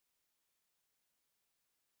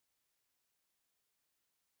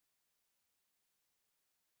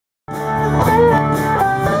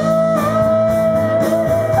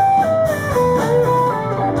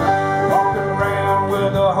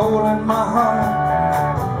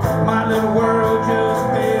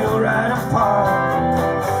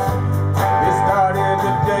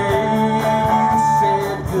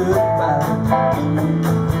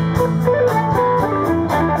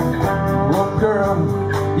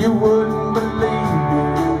You wouldn't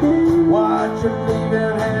believe what you're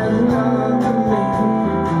leaving has done to me.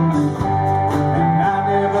 And I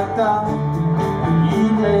never thought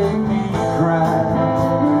you'd make me cry.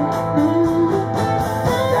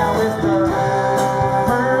 Now it's the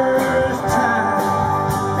first time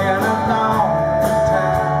in a long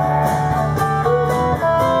time.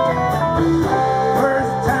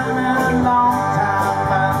 First time in a long time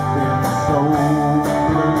I've been so blue.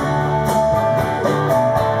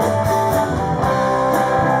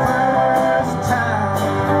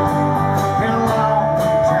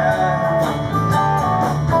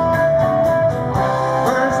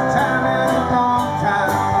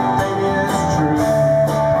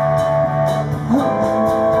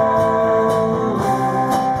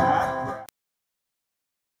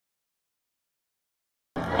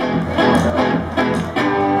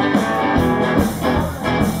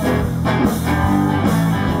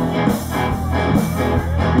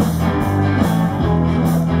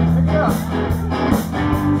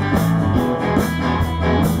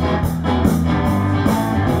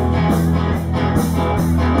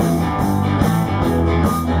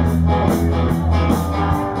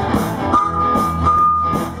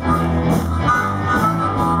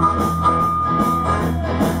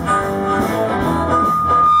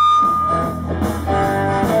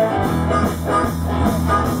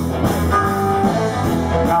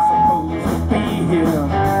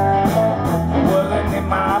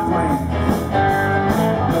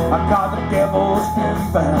 Devil's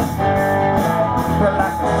fever, feel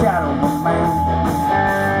like a shadow of man.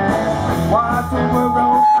 Watch the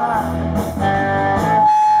world fly.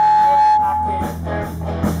 I can't.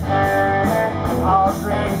 All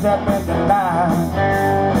dreams have been denied.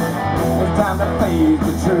 It's time to face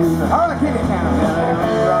the truth. All the kitty cans are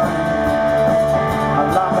running. A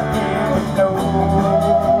lot of years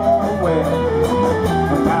nowhere,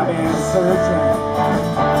 and I've been searching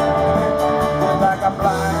like a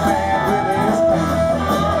blind man.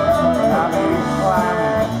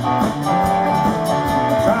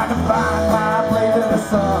 Trying to find my place in the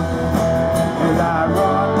sun.